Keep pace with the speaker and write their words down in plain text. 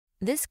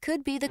This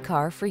could be the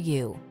car for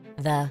you.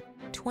 The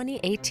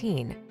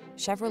 2018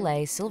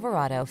 Chevrolet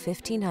Silverado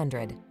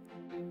 1500.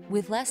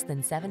 With less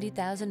than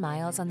 70,000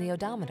 miles on the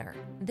odometer,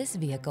 this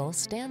vehicle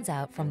stands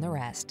out from the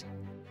rest.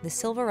 The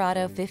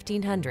Silverado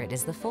 1500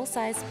 is the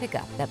full-size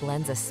pickup that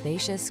blends a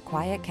spacious,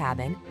 quiet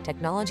cabin,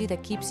 technology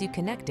that keeps you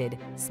connected,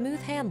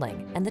 smooth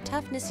handling, and the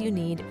toughness you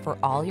need for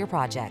all your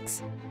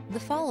projects. The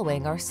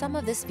following are some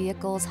of this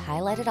vehicle's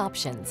highlighted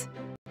options: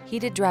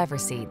 heated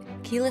driver's seat,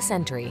 keyless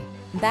entry,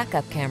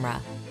 backup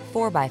camera,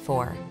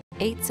 4x4,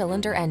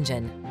 8-cylinder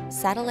engine,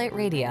 satellite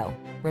radio,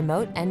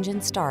 remote engine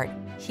start,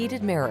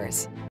 heated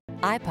mirrors,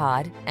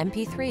 iPod,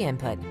 MP3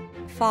 input,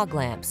 fog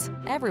lamps.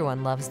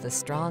 Everyone loves the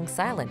strong,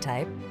 silent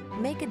type.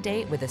 Make a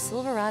date with a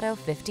Silverado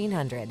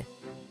 1500.